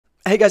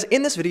Hey guys,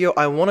 in this video,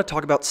 I want to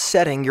talk about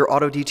setting your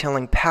auto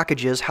detailing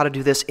packages, how to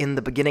do this in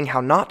the beginning, how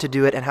not to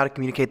do it, and how to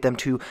communicate them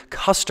to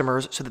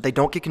customers so that they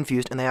don't get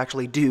confused and they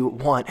actually do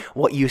want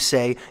what you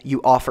say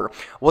you offer.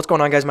 What's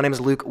going on, guys? My name is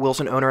Luke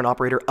Wilson, owner and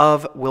operator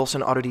of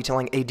Wilson Auto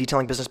Detailing, a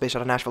detailing business based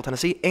out of Nashville,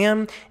 Tennessee,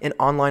 and an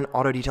online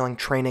auto detailing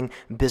training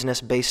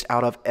business based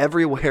out of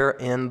everywhere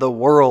in the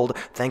world,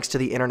 thanks to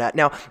the internet.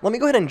 Now, let me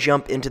go ahead and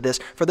jump into this.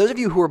 For those of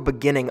you who are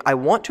beginning, I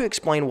want to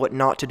explain what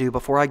not to do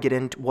before I get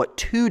into what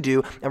to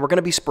do, and we're going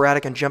to be sporadic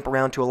and jump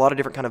around to a lot of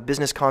different kind of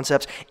business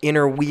concepts,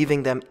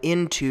 interweaving them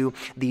into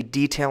the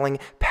detailing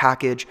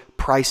package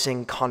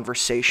pricing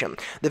conversation.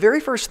 The very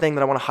first thing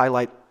that I want to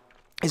highlight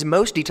is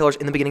most detailers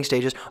in the beginning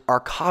stages are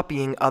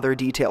copying other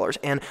detailers,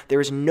 and there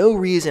is no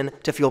reason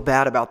to feel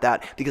bad about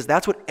that because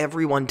that's what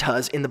everyone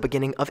does in the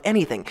beginning of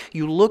anything.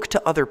 You look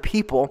to other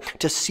people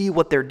to see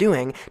what they're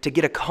doing to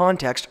get a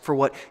context for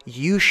what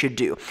you should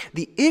do.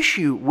 The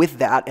issue with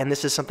that, and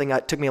this is something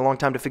that took me a long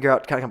time to figure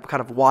out kind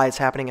of why it's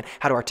happening and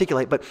how to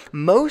articulate, but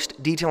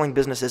most detailing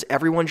businesses,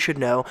 everyone should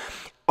know,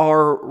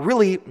 are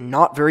really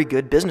not very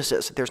good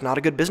businesses. There's not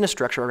a good business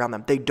structure around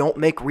them. They don't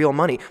make real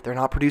money. They're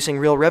not producing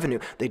real revenue.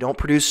 They don't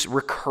produce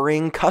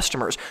recurring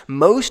customers.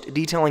 Most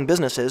detailing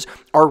businesses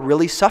are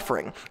really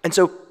suffering. And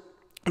so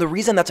the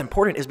reason that's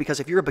important is because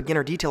if you're a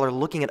beginner detailer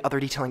looking at other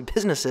detailing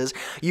businesses,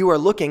 you are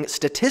looking,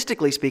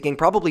 statistically speaking,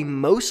 probably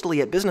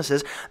mostly at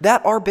businesses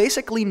that are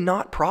basically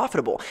not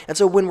profitable. And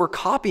so when we're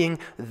copying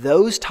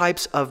those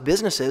types of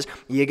businesses,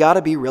 you got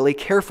to be really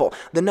careful.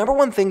 The number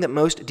one thing that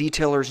most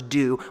detailers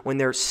do when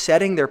they're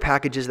setting their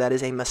packages that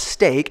is a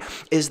mistake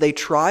is they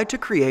try to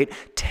create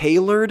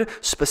tailored,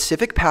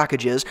 specific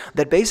packages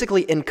that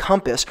basically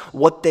encompass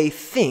what they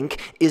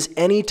think is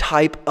any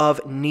type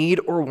of need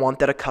or want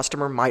that a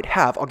customer might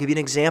have. I'll give you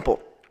an example.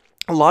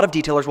 A lot of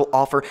detailers will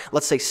offer,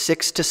 let's say,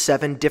 6 to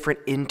 7 different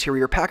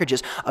interior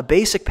packages, a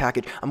basic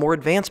package, a more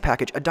advanced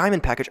package, a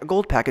diamond package, a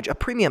gold package, a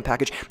premium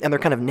package, and they're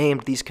kind of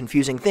named these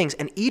confusing things.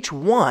 And each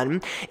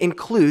one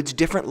includes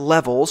different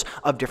levels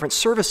of different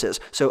services.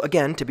 So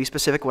again, to be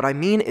specific, what I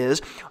mean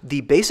is the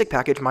basic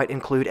package might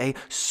include a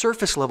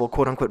surface level,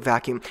 quote unquote,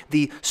 vacuum.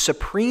 The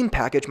supreme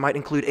package might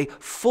include a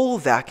full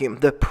vacuum.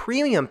 The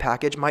premium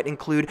package might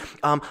include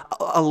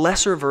a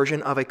lesser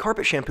version of a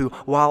carpet shampoo,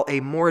 while a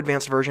more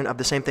advanced version of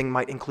the same thing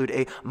might include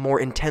a more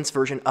intense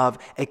version of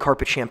a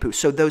carpet shampoo.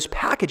 So those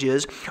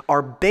packages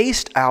are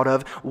based out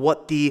of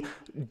what the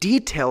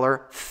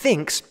detailer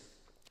thinks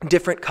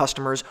different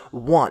customers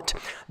want.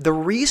 The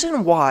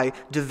reason why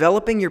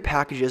developing your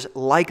packages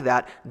like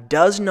that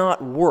does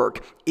not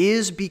work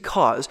is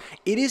because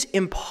it is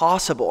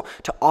impossible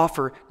to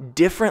offer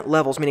different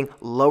levels, meaning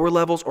lower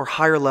levels or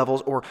higher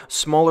levels or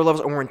smaller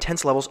levels or more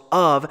intense levels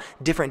of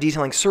different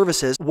detailing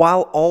services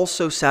while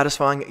also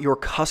satisfying your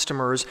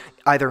customers'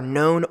 either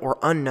known or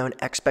unknown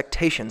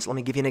expectations. Let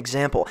me give you an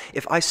example.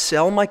 If I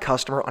sell my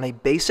customer on a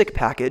basic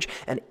package,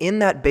 and in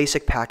that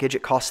basic package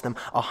it costs them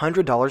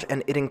 $100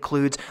 and it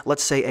includes,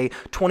 let's say, a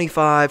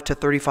 25 to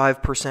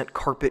 35%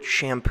 carpet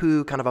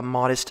shampoo, kind of a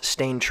modest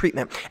stain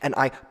treatment, and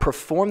I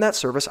perform that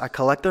service, I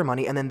collect their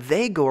money, and then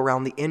they go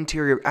around the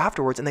interior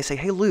afterwards and they say,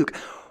 "Hey Luke,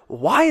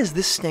 why is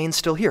this stain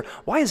still here?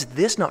 Why is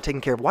this not taken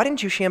care of? Why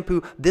didn't you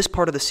shampoo this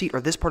part of the seat or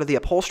this part of the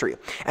upholstery?"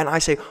 And I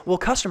say, "Well,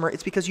 customer,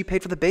 it's because you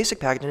paid for the basic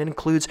package and it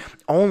includes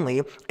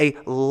only a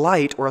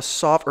light or a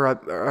soft or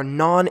a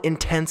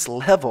non-intense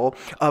level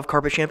of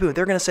carpet shampoo." And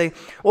they're going to say,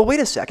 "Well,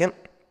 wait a second.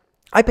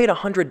 I paid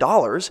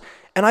 $100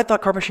 and I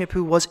thought carpet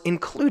shampoo was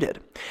included."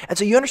 And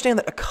so you understand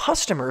that a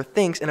customer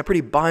thinks in a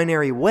pretty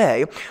binary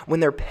way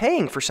when they're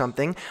paying for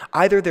something.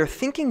 Either they're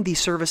thinking the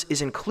service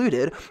is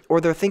included or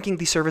they're thinking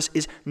the service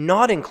is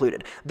not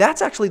included.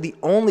 That's actually the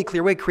only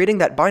clear way. Creating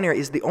that binary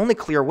is the only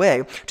clear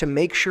way to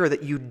make sure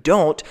that you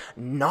don't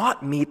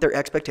not meet their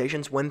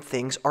expectations when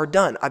things are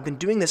done. I've been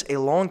doing this a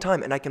long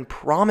time, and I can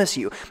promise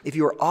you, if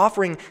you are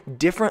offering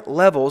different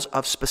levels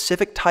of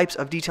specific types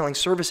of detailing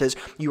services,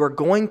 you are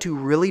going to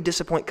really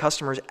disappoint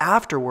customers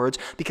afterwards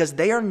because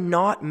they are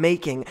not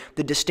making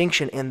the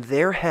distinction in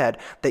their head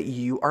that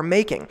you are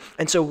making.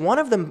 And so one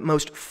of the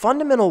most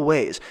fundamental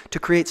ways to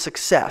create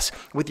success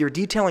with your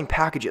detailing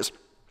packages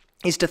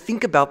is to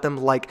think about them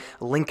like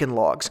Lincoln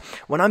logs.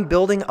 When I'm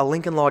building a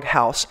Lincoln log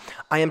house,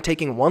 I am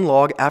taking one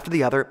log after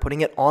the other, putting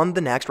it on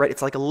the next, right?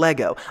 It's like a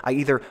Lego. I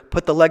either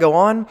put the Lego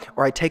on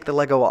or I take the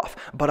Lego off,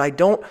 but I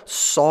don't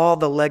saw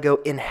the Lego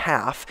in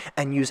half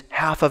and use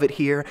half of it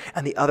here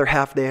and the other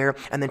half there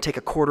and then take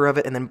a quarter of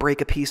it and then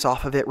break a piece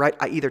off of it, right?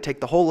 I either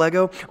take the whole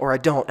Lego or I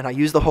don't, and I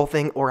use the whole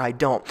thing or I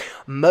don't.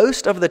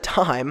 Most of the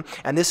time,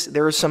 and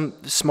there are some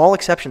small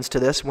exceptions to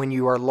this when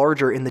you are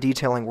larger in the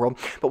detailing world,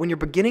 but when you're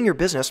beginning your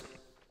business,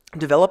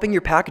 Developing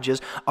your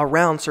packages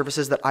around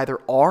services that either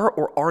are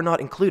or are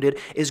not included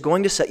is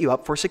going to set you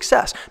up for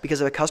success, because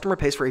if a customer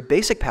pays for a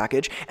basic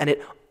package and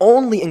it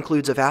only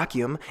includes a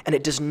vacuum and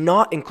it does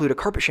not include a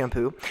carpet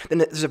shampoo, then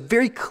there's a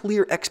very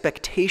clear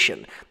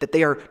expectation that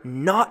they are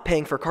not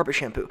paying for carpet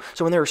shampoo.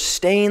 So when there are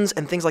stains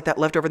and things like that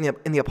left over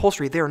in the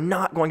upholstery, they're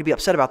not going to be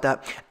upset about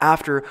that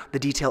after the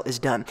detail is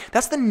done.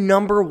 That's the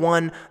number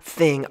one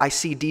thing I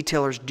see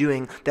detailers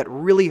doing that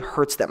really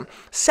hurts them.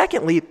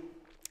 Secondly,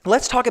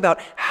 let's talk about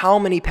how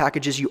many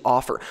packages you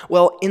offer.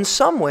 Well, in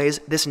some ways,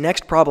 this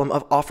next problem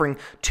of offering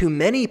too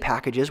many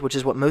packages, which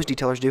is what most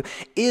detailers do,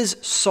 is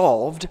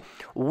solved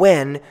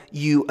when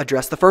you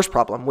address the first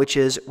problem, which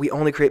is we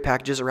only create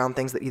packages around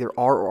things that either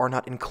are or are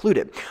not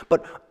included.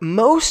 But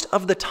most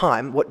of the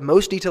time, what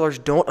most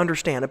detailers don't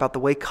understand about the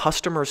way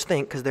customers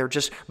think, because they're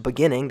just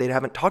beginning, they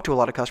haven't talked to a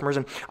lot of customers,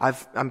 and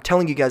I'm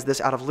telling you guys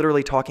this out of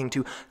literally talking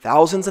to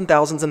thousands and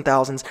thousands and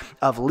thousands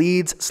of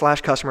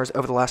leads/customers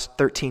over the last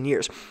 13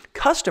 years.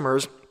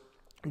 Customers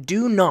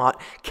do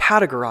not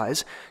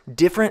categorize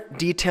different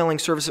detailing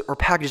services or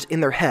packages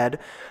in their head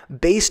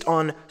based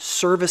on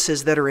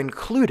services that are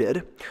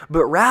included,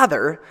 but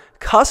rather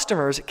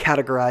customers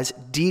categorize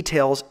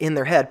details in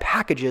their head,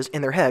 packages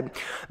in their head,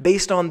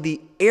 based on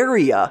the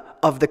area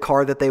of the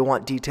car that they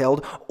want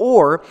detailed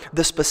or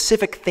the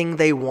specific thing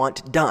they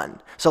want done.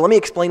 So let me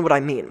explain what I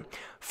mean.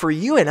 For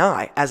you and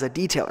I, as a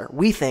detailer,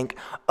 we think,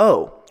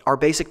 oh, our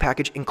basic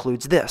package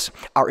includes this.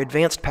 Our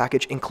advanced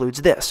package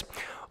includes this.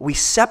 We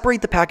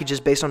separate the packages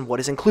based on what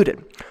is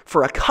included.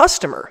 For a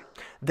customer,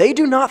 they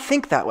do not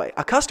think that way.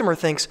 A customer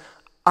thinks,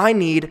 I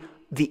need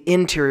the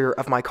interior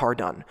of my car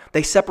done.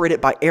 They separate it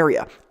by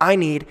area. I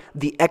need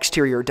the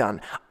exterior done.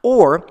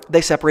 Or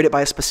they separate it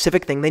by a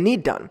specific thing they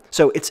need done.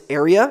 So it's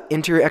area,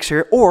 interior,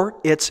 exterior, or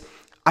it's,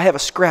 I have a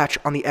scratch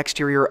on the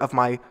exterior of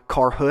my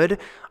car hood.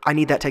 I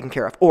need that taken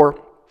care of. Or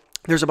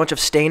there's a bunch of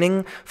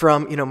staining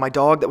from, my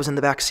dog that was in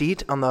the back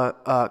seat on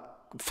the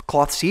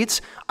cloth seats.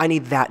 I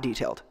need that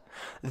detailed.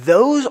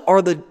 Those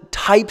are the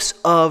types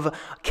of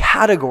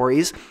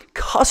categories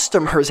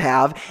customers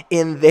have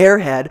in their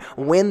head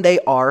when they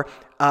are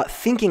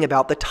thinking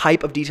about the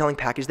type of detailing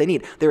package they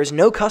need. There is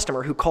no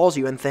customer who calls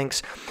you and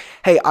thinks,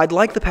 hey, I'd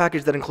like the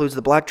package that includes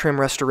the black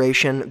trim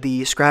restoration,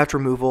 the scratch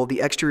removal,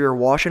 the exterior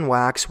wash and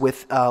wax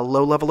with a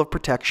low level of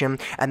protection,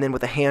 and then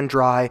with a hand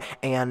dry,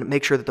 and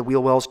make sure that the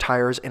wheel wells,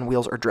 tires, and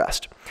wheels are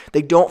dressed.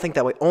 They don't think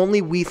that way.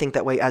 Only we think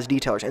that way as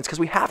detailers. And it's because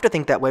we have to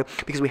think that way,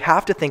 because we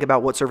have to think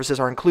about what services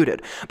are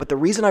included. But the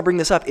reason I bring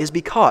this up is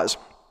because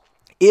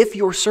if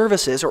your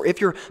services or if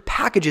your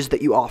packages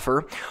that you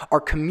offer are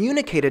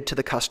communicated to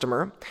the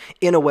customer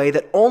in a way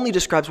that only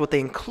describes what they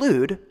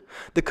include,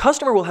 the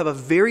customer will have a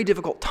very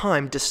difficult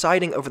time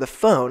deciding over the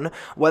phone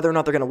whether or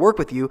not they're going to work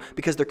with you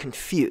because they're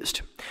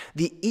confused.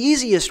 The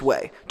easiest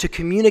way to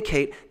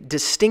communicate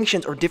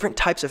distinctions or different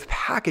types of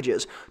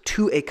packages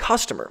to a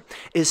customer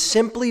is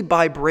simply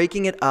by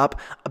breaking it up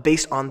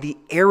based on the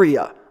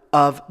area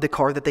of the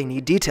car that they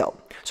need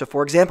detailed. So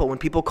for example, when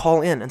people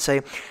call in and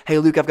say, hey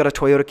Luke, I've got a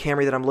Toyota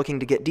Camry that I'm looking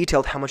to get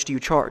detailed, how much do you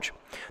charge?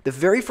 The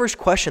very first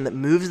question that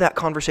moves that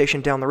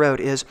conversation down the road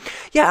is,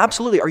 yeah,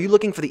 absolutely. Are you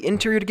looking for the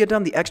interior to get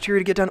done, the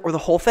exterior to get done, or the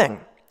whole thing?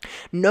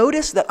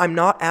 Notice that I'm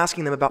not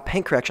asking them about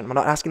paint correction. I'm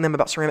not asking them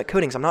about ceramic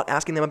coatings. I'm not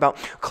asking them about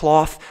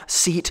cloth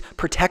seat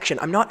protection.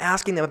 I'm not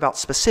asking them about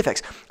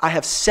specifics. I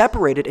have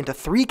separated into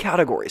 3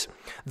 categories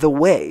the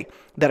way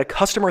that a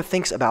customer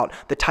thinks about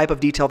the type of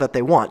detail that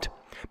they want,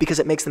 because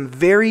it makes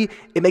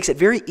it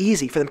very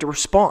easy for them to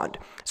respond.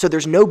 So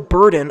there's no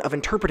burden of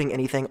interpreting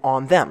anything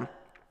on them.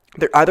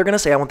 They're either going to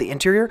say, I want the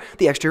interior,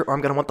 the exterior, or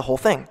I'm going to want the whole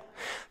thing.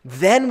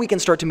 Then we can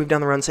start to move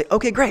down the road and say,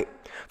 okay, great.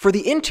 For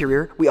the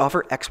interior, we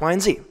offer X, Y,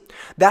 and Z.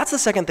 That's the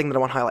second thing that I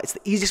want to highlight. It's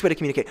the easiest way to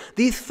communicate.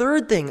 The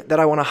third thing that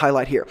I want to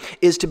highlight here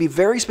is to be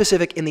very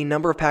specific in the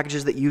number of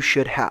packages that you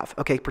should have,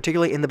 okay,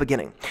 particularly in the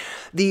beginning.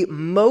 The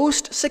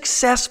most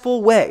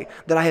successful way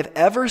that I have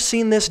ever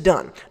seen this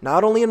done,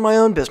 not only in my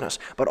own business,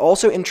 but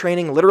also in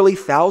training literally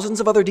thousands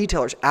of other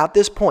detailers at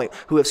this point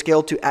who have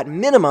scaled to, at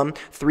minimum,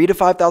 $3,000 to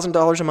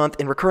 $5,000 a month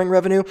in recurring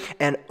revenue,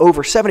 and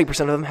over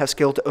 70% of them have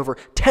scaled to over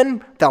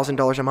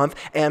 $10,000 a month,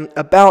 and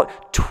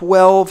about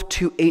 12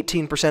 to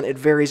 18%, it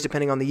varies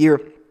depending on the year,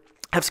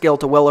 have scaled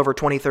to well over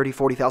 $20,000,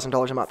 $30,000,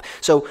 $40,000 a month.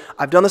 So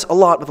I've done this a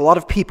lot with a lot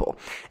of people.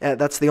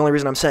 That's the only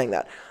reason I'm saying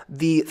that.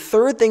 The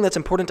third thing that's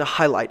important to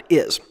highlight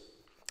is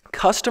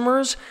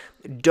customers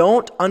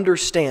don't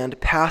understand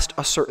past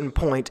a certain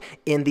point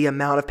in the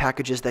amount of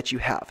packages that you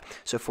have.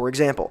 So for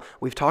example,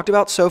 we've talked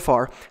about so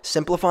far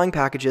simplifying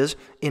packages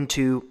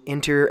into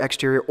interior,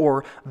 exterior,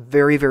 or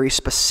very, very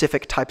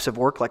specific types of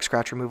work like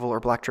scratch removal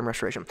or black trim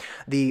restoration.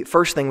 The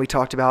first thing we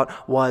talked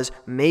about was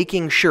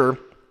making sure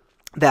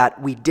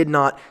that we did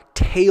not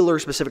tailor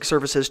specific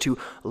services to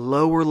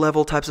lower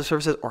level types of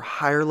services or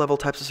higher level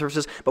types of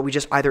services, but we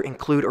just either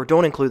include or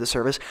don't include the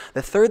service.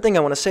 The third thing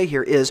I want to say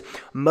here is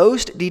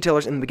most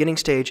detailers in the beginning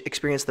stage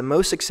experience the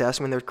most success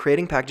when they're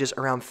creating packages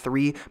around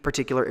 3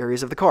 particular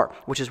areas of the car,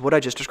 which is what I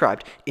just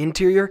described: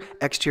 interior,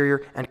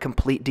 exterior, and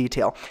complete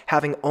detail.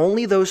 Having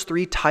only those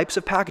 3 types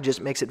of packages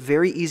makes it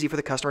very easy for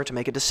the customer to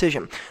make a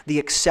decision. The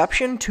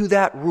exception to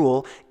that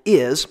rule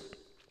is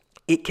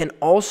it can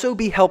also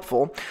be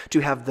helpful to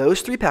have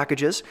those 3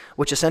 packages,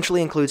 which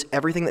essentially includes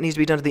everything that needs to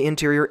be done to the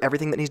interior,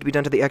 everything that needs to be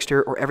done to the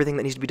exterior, or everything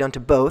that needs to be done to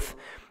both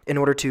in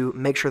order to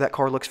make sure that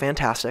car looks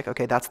fantastic.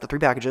 Okay, that's the 3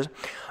 packages.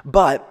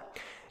 But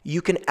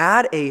you can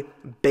add a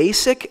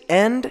basic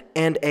end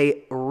and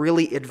a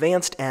really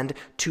advanced end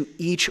to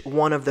each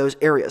one of those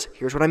areas.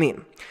 Here's what I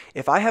mean.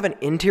 If I have an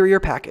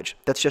interior package,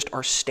 that's just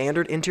our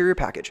standard interior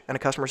package, and a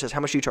customer says, how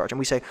much do you charge? And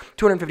we say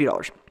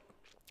 $250.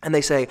 And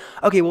they say,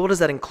 okay, well, what does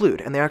that include?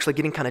 And they're actually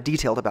getting kind of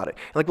detailed about it.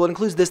 Like, well, it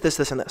includes this, this,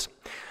 this, and this.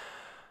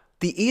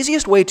 The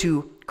easiest way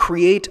to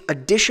create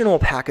additional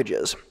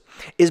packages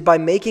is by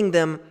making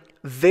them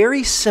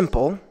very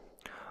simple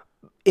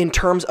in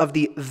terms of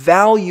the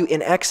value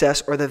in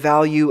excess or the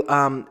value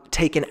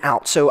taken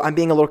out. So I'm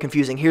being a little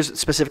confusing. Here's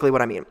specifically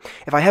what I mean.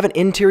 If I have an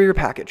interior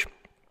package,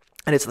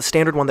 and it's the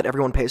standard one that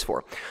everyone pays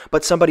for,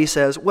 but somebody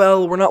says,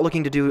 well, we're not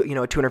looking to do,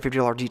 a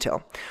 $250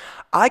 detail,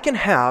 I can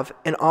have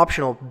an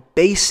optional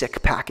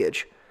basic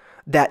package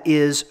that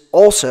is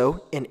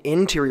also an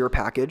interior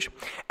package,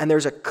 and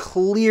there's a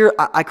clear,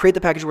 I create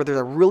the package where there's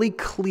a really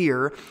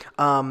clear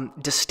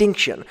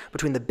distinction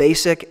between the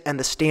basic and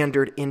the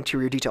standard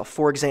interior detail.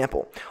 For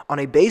example, on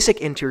a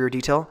basic interior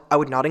detail, I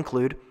would not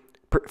include,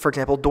 for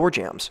example, door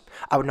jambs.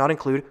 I would not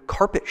include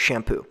carpet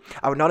shampoo.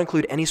 I would not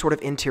include any sort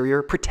of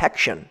interior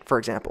protection, for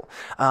example.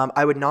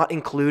 I would not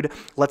include,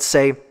 let's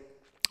say,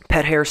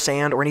 pet hair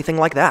sand or anything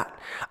like that.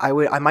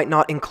 I might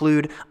not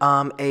include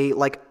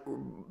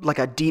like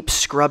a deep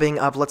scrubbing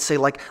of, let's say,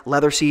 like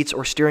leather seats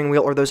or steering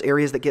wheel or those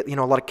areas that get,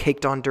 a lot of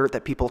caked on dirt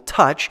that people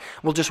touch.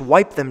 We'll just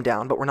wipe them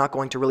down, but we're not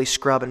going to really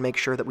scrub and make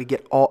sure that we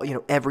get all,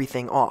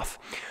 everything off.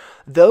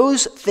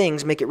 Those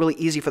things make it really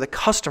easy for the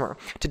customer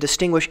to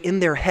distinguish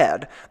in their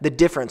head the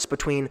difference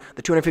between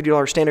the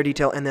 $250 standard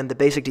detail and then the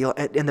basic detail.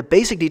 And the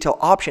basic detail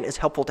option is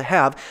helpful to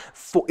have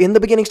in the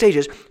beginning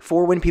stages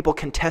for when people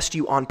can test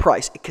you on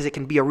price, because it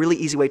can be a really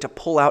easy way to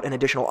pull out an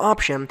additional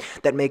option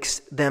that makes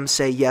them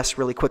say yes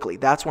really quickly.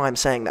 That's why I'm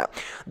saying that.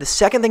 The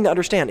second thing to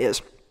understand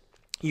is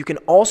you can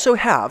also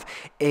have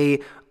a,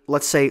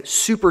 let's say,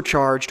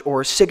 supercharged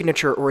or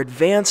signature or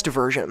advanced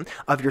version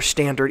of your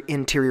standard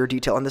interior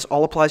detail. And this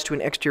all applies to an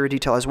exterior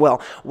detail as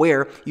well,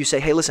 where you say,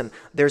 hey, listen,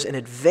 there's an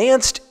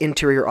advanced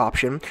interior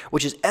option,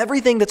 which is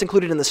everything that's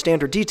included in the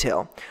standard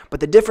detail. But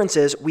the difference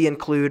is we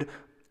include,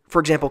 for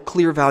example,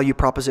 clear value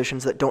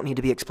propositions that don't need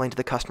to be explained to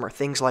the customer.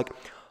 Things like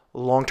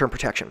long-term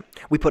protection.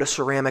 We put a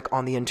ceramic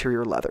on the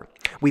interior leather.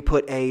 We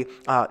put a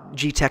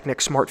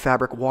G-Technic Smart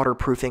Fabric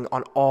waterproofing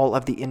on all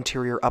of the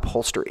interior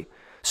upholstery,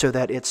 so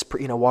that it's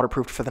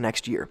waterproofed for the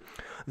next year.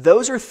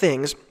 Those are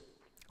things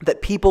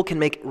that people can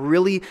make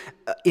really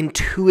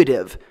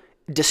intuitive,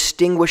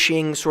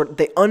 distinguishing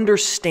they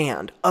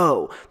understand,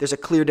 oh, there's a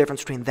clear difference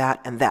between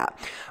that and that.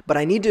 But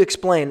I need to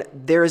explain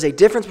there is a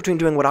difference between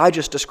doing what I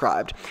just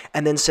described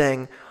and then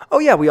saying, oh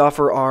yeah, we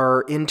offer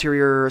our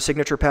interior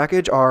signature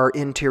package, our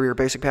interior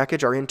basic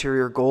package, our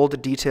interior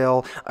gold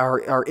detail,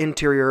 our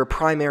interior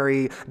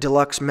primary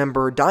deluxe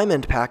member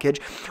diamond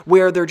package,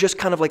 where they're just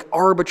kind of like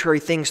arbitrary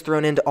things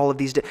thrown into all of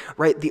these,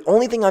 right? The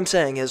only thing I'm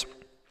saying is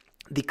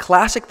the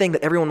classic thing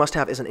that everyone must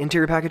have is an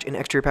interior package, an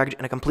exterior package,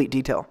 and a complete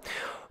detail.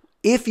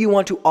 If you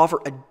want to offer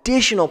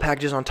additional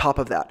packages on top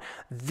of that,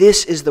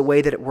 this is the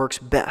way that it works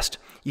best.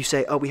 You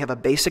say, oh, we have a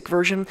basic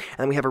version, and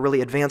then we have a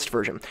really advanced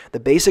version. The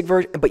basic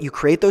version, but you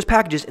create those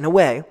packages in a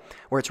way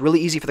where it's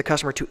really easy for the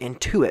customer to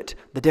intuit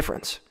the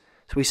difference.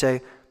 So we say,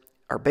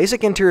 our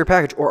basic interior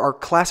package or our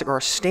classic or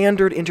our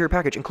standard interior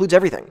package includes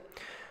everything.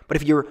 But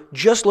if you're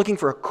just looking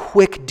for a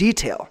quick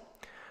detail,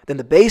 then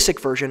the basic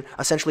version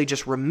essentially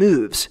just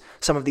removes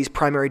some of these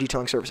primary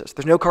detailing services.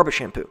 There's no carpet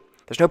shampoo.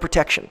 There's no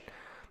protection.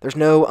 There's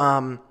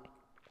no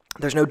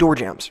door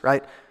jambs,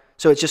 right?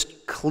 So it's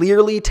just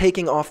clearly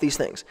taking off these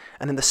things.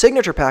 And then the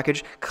signature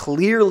package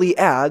clearly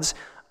adds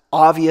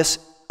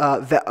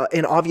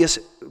an obvious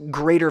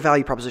greater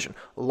value proposition,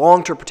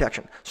 long-term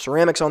protection,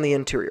 ceramics on the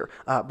interior,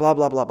 blah,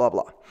 blah, blah, blah,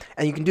 blah.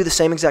 And you can do the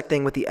same exact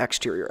thing with the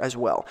exterior as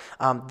well.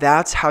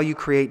 That's how you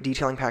create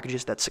detailing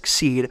packages that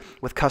succeed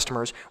with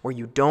customers, where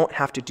you don't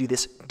have to do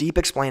this deep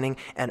explaining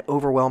and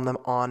overwhelm them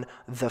on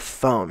the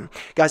phone.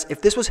 Guys,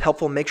 if this was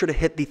helpful, make sure to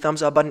hit the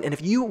thumbs up button. And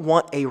if you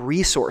want a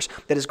resource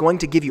that is going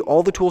to give you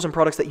all the tools and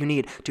products that you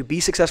need to be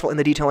successful in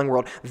the detailing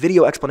world,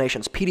 video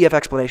explanations, PDF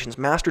explanations,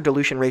 master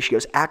dilution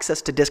ratios,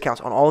 access to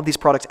discounts on all of these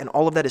products, and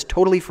all of that is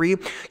totally free,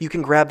 you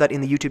can grab that in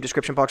the YouTube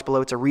description box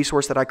below. It's a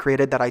resource that I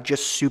created that I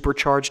just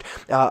supercharged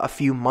a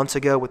few months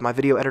ago with my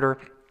video editor.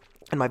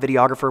 and my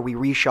videographer, we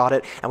reshot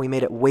it and we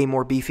made it way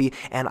more beefy,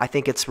 and I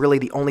think it's really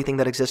the only thing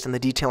that exists in the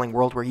detailing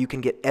world where you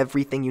can get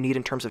everything you need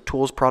in terms of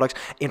tools, products,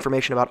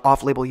 information about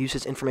off-label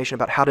uses, information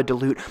about how to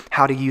dilute,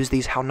 how to use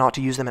these, how not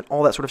to use them, and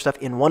all that sort of stuff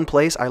in one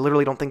place. I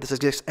literally don't think this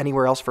exists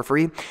anywhere else for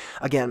free.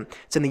 Again,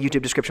 it's in the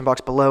YouTube description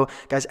box below.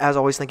 Guys, as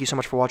always, thank you so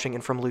much for watching,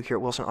 and from Luke here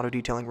at Wilson Auto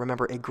Detailing,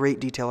 remember, a great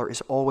detailer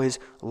is always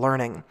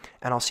learning,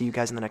 and I'll see you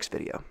guys in the next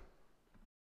video.